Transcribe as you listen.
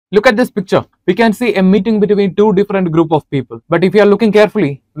Look at this picture. We can see a meeting between two different group of people. But if you are looking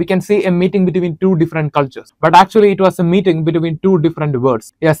carefully, we can see a meeting between two different cultures. But actually it was a meeting between two different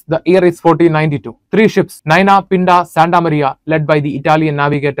worlds. Yes, the year is 1492. Three ships, Naina, Pinda, Santa Maria, led by the Italian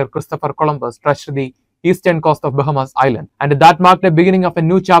navigator Christopher Columbus, touched the eastern coast of Bahamas Island. And that marked the beginning of a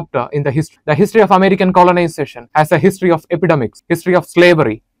new chapter in the history. The history of American colonization has a history of epidemics, history of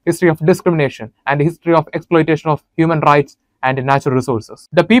slavery, history of discrimination, and history of exploitation of human rights and natural resources.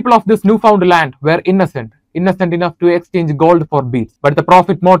 The people of this newfound land were innocent enough to exchange gold for beads. But the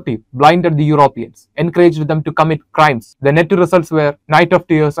profit motive blinded the Europeans, encouraged them to commit crimes. The net results were Night of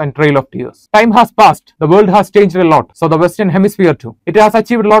Tears and Trail of Tears. Time has passed. The world has changed a lot. So the Western Hemisphere too. It has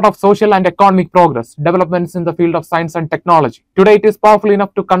achieved a lot of social and economic progress, developments in the field of science and technology. Today it is powerful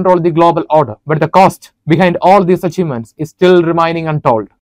enough to control the global order. But the cost behind all these achievements is still remaining untold.